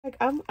Like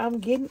I'm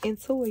getting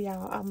into it,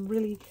 y'all. I'm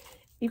really,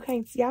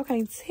 y'all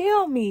can't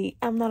tell me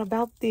I'm not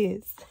about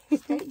this.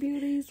 Hey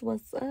beauties,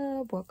 what's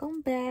up?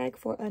 Welcome back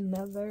for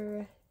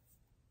another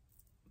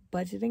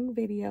budgeting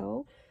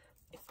video.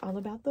 It's all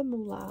about the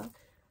moolah.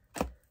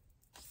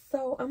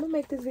 So I'm gonna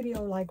make this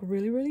video like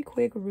really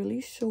quick,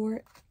 really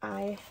short.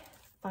 I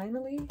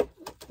finally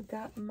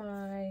got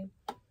my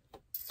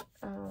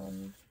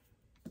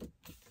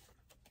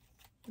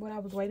what I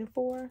was waiting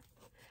for,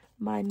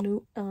 my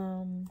new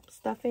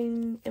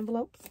stuffing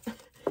envelopes.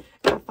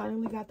 I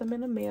finally got them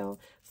in the mail.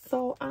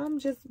 So I'm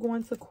just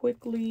going to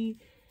quickly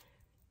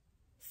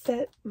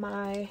set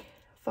my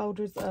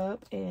folders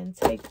up and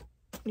take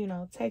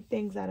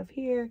things out of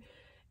here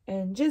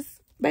and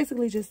just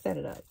basically just set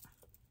it up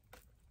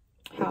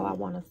how I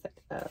want to set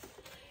it up.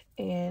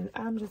 And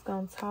I'm just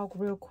gonna talk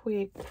real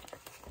quick.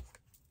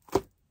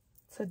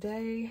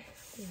 Today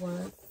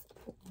was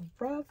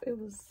rough. It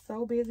was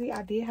so busy.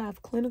 I did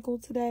have clinical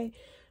today,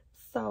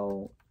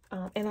 so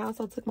and I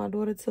also took my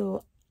daughter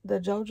to the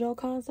JoJo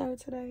concert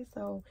today,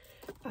 so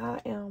I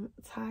am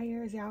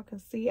tired. As y'all can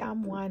see,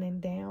 I'm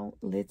winding down.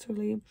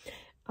 Literally,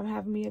 I'm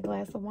having me a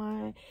glass of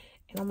wine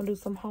and I'm gonna do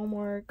some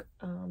homework,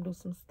 do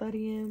some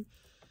studying,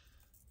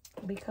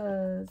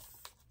 because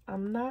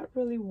I'm not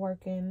really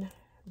working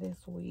this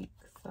week.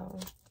 So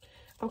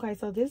okay,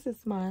 so this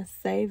is my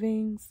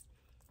savings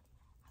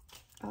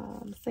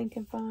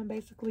sinking fund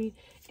basically.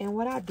 And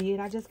what I did,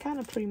 I just kind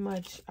of pretty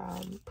much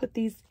put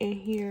these in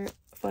here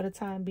for the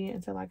time being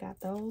until I got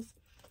those.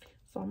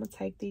 So I'm gonna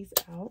take these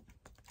out.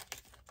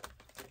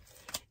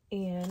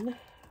 And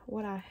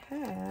what I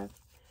have,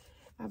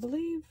 I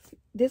believe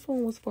this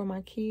one was for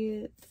my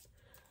kids,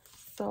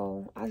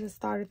 so I just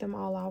started them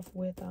all off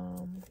with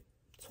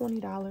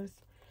 $20.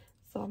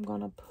 So I'm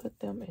gonna put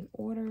them in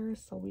order.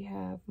 So we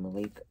have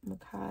Malik,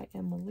 Makai,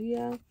 and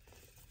Malia.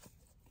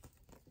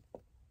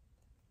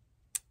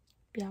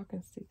 Y'all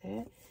can see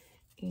that.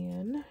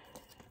 And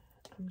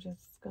I'm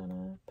just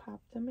gonna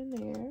pop them in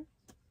there.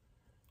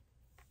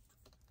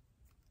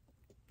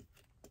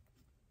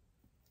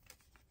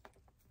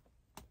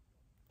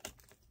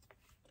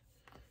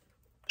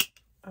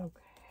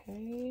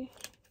 Okay.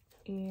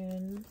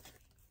 And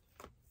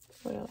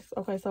what else?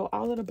 Okay, so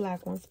all of the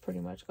black ones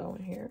pretty much go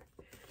in here.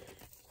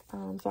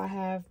 So I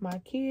have my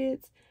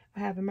kids,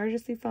 I have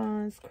emergency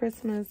funds,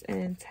 Christmas,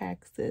 and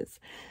taxes.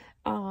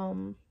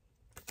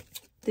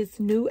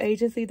 This new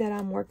agency that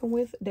I'm working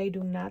with, they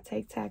do not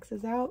take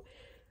taxes out.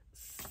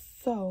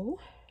 So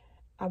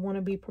I want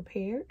to be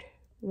prepared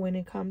when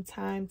it comes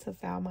time to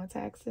file my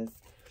taxes.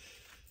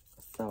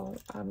 So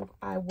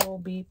I will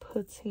be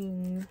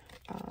putting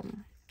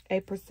a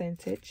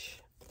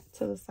percentage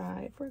to the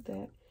side for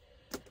that.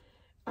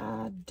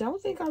 I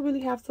don't think I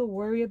really have to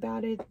worry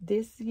about it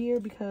this year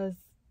because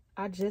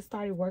I just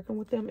started working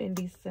with them in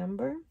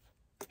December.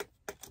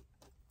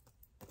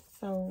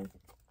 So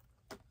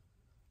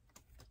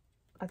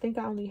I think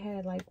I only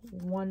had like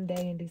one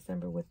day in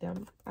December with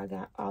them. I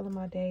got all of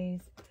my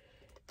days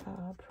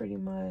pretty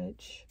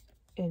much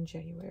in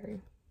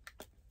January.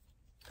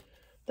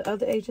 The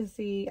other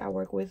agency I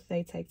work with,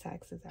 they take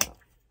taxes out.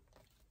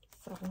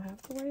 So I don't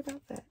have to worry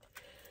about that.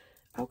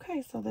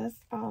 Okay, so that's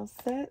all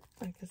set.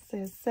 Like it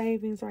says,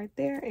 savings right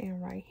there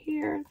and right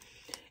here.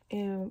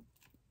 And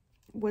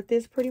what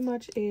this pretty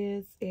much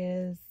is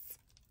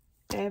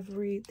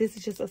this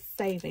is just a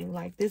saving.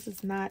 Like, this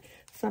is not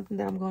something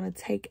that I'm going to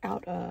take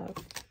out of.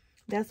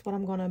 That's what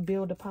I'm going to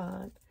build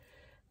upon.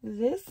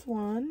 This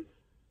one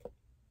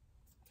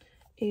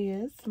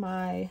is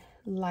my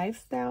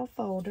lifestyle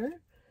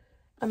folder.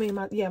 I mean,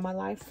 my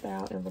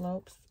lifestyle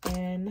envelopes.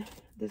 And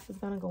this is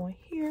going to go in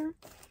here.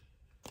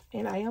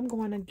 And I am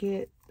going to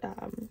get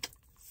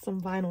some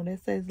vinyl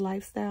that says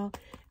lifestyle.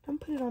 I'm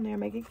put it on there,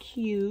 make it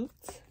cute.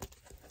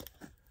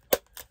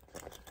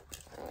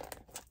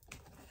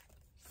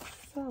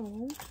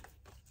 So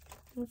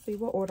let's see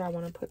what order I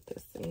want to put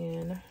this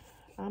in.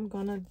 I'm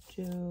gonna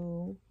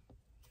do,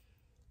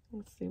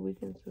 let's see, we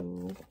can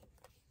do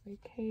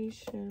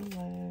vacation,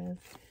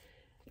 last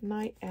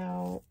night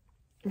out,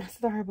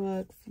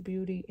 Starbucks,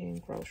 beauty,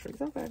 and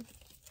groceries. Okay.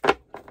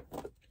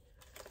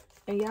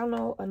 And y'all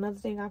know another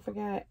thing I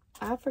forgot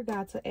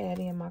to add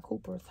in my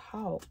Cooper's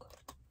Hawk,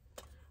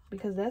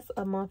 because that's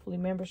a monthly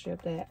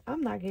membership that I'm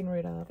not getting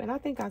rid of. And I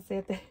think I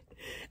said that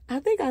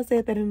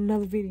in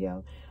another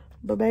video.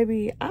 But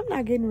baby, I'm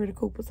not getting rid of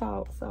Cooper's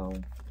Hawk, so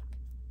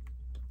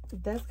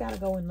that's gotta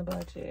go in the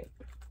budget.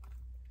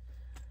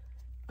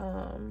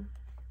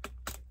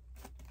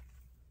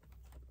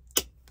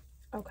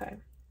 Okay.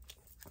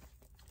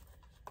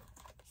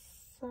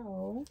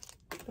 So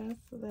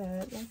that's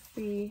that. Let's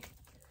see.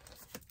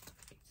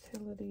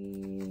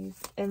 Utilities.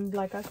 And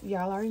like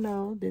y'all already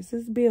know, this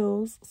is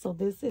bills. So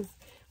this is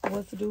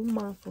what's due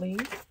monthly.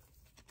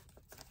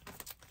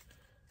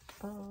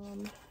 I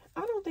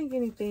don't think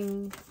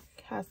anything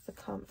has to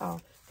come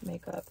off.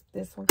 Makeup,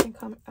 this one can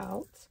come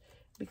out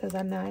because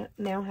I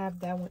now have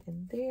that one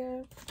in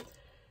there.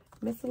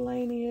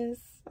 Miscellaneous,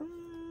 I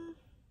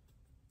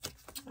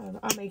don't know,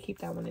 I may keep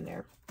that one in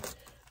there.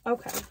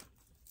 Okay,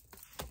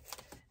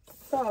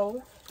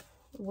 so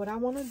what I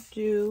want to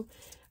do,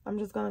 I'm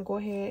just going to go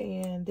ahead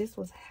and this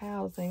was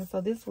housing.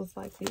 So this was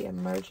like the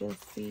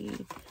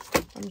emergency.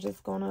 I'm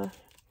just going to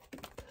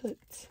put,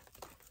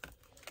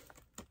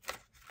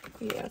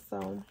 yeah,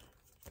 so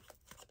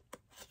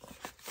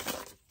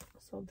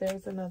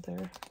there's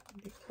another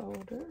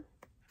decoder.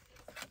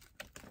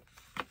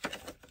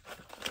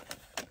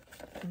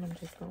 And I'm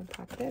just going to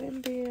pop that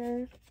in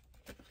there.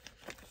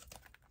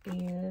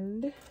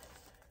 And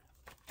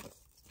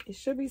it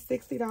should be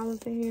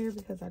 $60 in here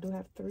because I do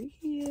have 3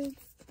 kids.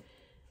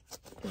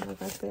 And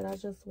like I said, I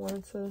just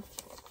wanted to,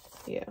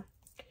 yeah.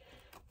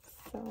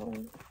 So,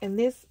 and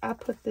this, I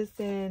put this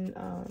in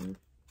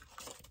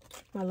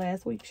my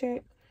last week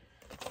check.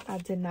 I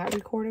did not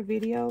record a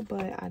video,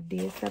 but I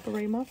did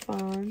separate my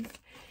funds.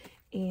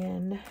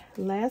 And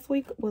last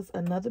week was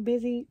another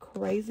busy,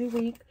 crazy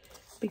week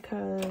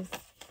because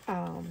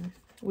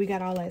we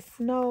got all that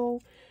snow,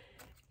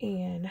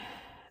 and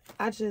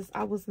I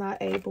was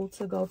not able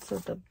to go to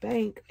the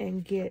bank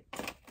and get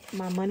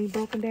my money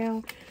broken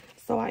down.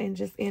 So I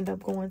just end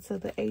up going to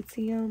the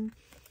ATM.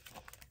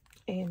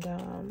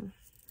 And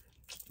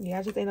yeah,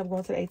 I just ended up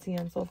going to the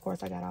ATM. So of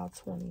course I got all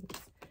 20s.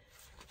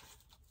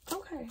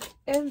 Okay.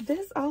 And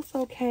this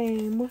also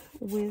came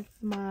with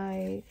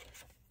my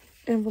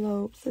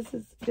envelopes. This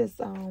is just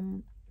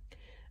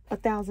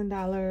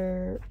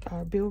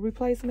 $1,000 bill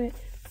replacement.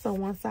 So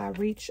once I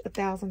reach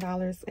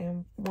 $1,000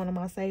 in one of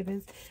my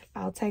savings,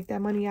 I'll take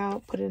that money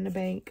out, put it in the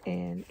bank,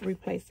 and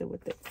replace it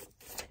with this.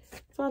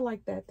 So I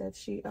like that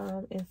she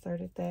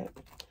inserted that.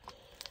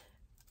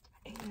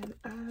 And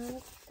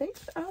I think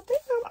I'm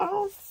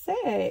all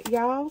set,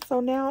 y'all. So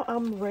now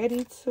I'm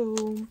ready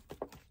to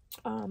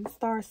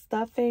start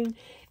stuffing.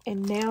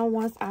 And now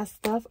once I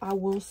stuff, I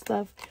will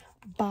stuff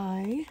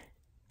by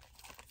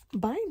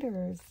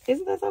binders.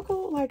 Isn't that so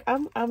cool? Like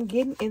I'm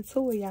getting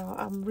into it, y'all.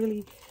 I'm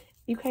really,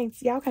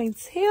 y'all can't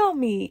tell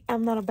me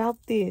I'm not about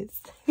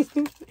this.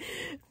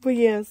 But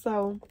yeah,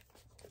 so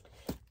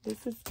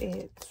this is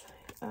it.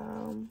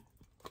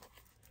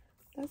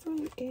 That's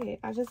really it.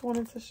 I just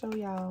wanted to show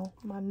y'all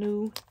my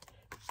new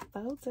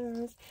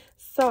folders.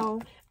 So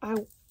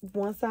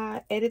once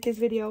I edit this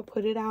video,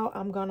 put it out,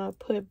 I'm gonna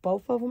put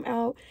both of them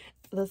out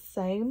the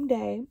same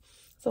day.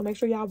 So make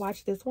sure y'all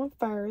watch this one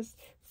first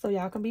so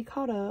y'all can be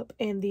caught up,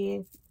 and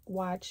then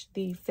watch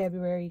the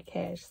February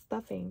cash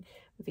stuffing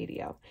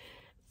video.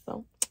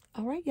 So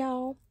all right,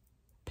 y'all,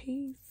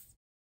 peace.